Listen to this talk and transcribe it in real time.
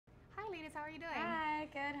ladies. How are you doing? Hi,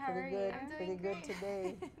 good. How are Pretty you? good. I'm doing Pretty good great.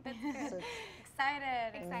 today. That's good. So,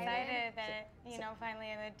 Excited Excited? that finally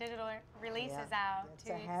the digital release yeah, is out. it's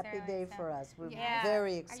 2 a weeks happy early, day so. for us. We're Yeah.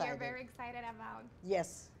 very Are excited. you very excited about?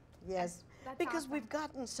 Yes, yes. That's Because awesome. we've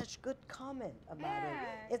gotten such good comment about Yeah,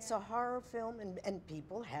 it. It's a horror film, and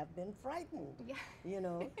people have been frightened. Yeah. You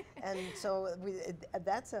know, and so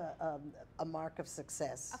that's a mark of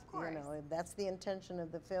success. Of course. You know, that's the intention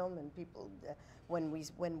of the film, and people. When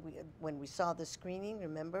we saw the screening,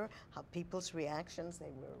 remember how people's reactions,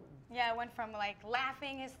 they were. Yeah, it went from like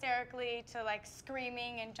laughing hysterically to like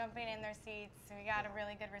screaming and jumping in their seats. So we got a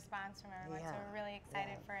really good response from everyone. So we're really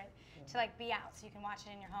excited for it to like be out, so you can watch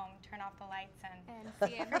it in your home, turn off the lights, and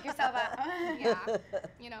see it. freak yourself out. Yeah.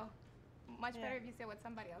 You know, much Yeah. better if you see it with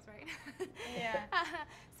somebody else, right? Yeah.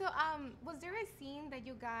 So, was there a scene that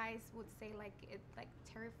you guys would say like it like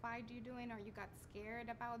terrified you doing, or you got scared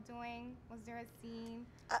about doing? Was there a scene?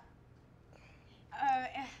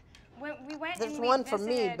 When we went There's and we one for me,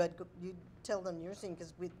 visited- but you tell them your scene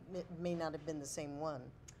because it may not have been the same one.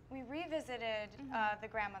 we revisited the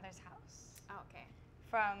grandmother's house. Oh, okay.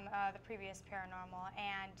 From the previous paranormal,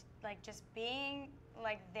 and like just being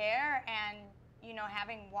like there and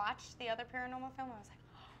having watched the other paranormal film, I was like,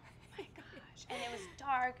 oh my gosh. And it was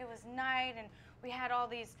dark, it was night, and we had all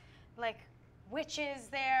these like witches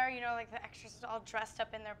there, like the extras all dressed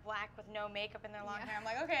up in their black with no makeup and their long hair. I'm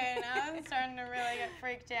like, okay, now I'm starting to really get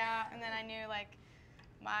freaked out. And then I knew like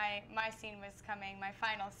my scene was coming, my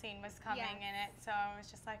final scene was coming in it. So I was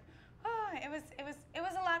just like, oh, it was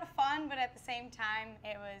a lot of fun, but at the same time,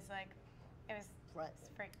 it was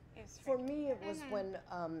freak. For me, it was when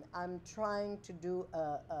I'm trying to do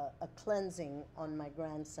a cleansing on my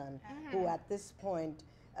grandson, who at this point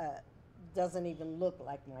doesn't even look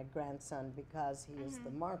like my grandson because he is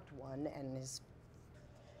the marked one, and his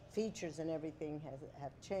features and everything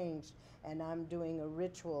have changed. And I'm doing a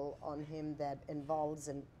ritual on him that involves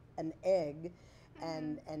an egg,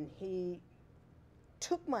 and he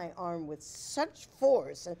took my arm with such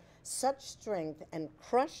force and such strength and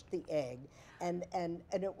crushed the egg, and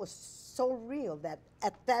it was so real that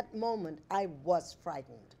at that moment I was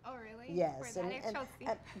frightened. Oh, really? Yes, For that actual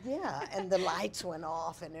scene? and the lights went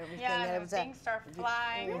off and everything. Yeah, and it the was things start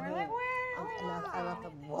flying. And we're like, where? and I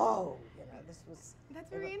thought, whoa, this was. That's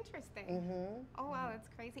very interesting. Oh wow, that's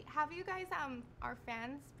crazy. Have you guys are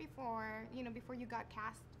fans before you got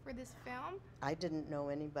cast for this film? I didn't know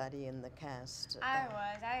anybody in the cast. I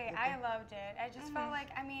loved it. I just felt like,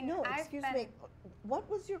 No, excuse me. What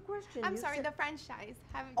was your question? I'm You sorry, said- the franchise.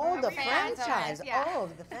 Oh, Have the you guys- franchise. Yeah. Oh,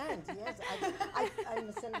 the fans. Yes, I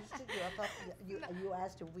misunderstood you. I thought you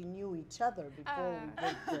asked if we knew each other before we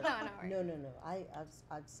did the. No. No.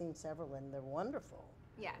 I've seen several, and they're wonderful.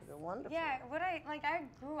 Yes. They're wonderful. Yeah, I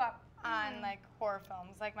grew up on like horror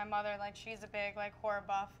films. Like my mother, like she's a big like horror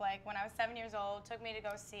buff. Like when I was 7 years old, took me to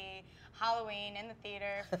go see Halloween in the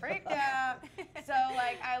theater, freaked out. So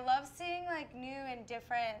like I love seeing like new and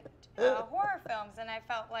different horror films, and I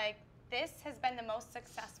felt like this has been the most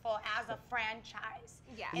successful as a franchise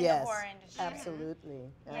in the horror industry.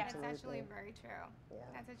 Absolutely. Yeah, Absolutely. that's actually very true. Yeah.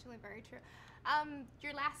 That's actually very true.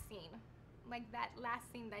 Your last scene, like that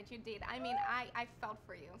last scene that you did. I mean, I felt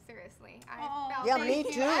for you, seriously. I felt Yeah, for me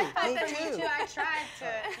you. too. I Me thought too. me too. I tried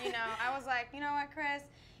to, I was like, you know what, Chris?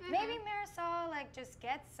 Maybe Marisol like just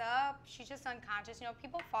gets up. She's just unconscious.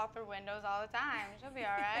 People fall through windows all the time. She'll be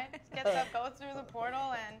all right. Gets up, goes through the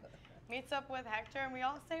portal, and meets up with Hector, and we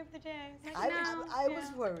all save the day. Like, I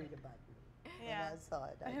was worried about you when I saw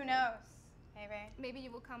it. But who knows? Maybe. Maybe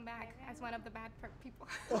you will come back as one of the bad people.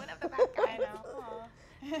 One of the bad guys. I know.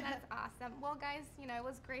 That's awesome. Well, guys, it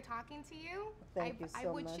was great talking to you. Thank you I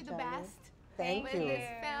so wish much, you the honey. best Thank with you. this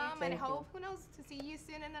film, Thank and you. hope, who knows, to see you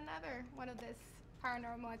soon in another one of this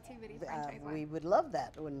Paranormal Activity franchise. We would love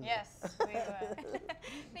that, wouldn't we? Yes, we would.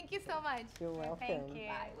 Thank you so much. You're welcome. Thank you.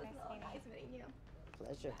 Bye. It was Nice so meeting you. nice meeting you.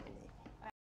 Pleasure for me.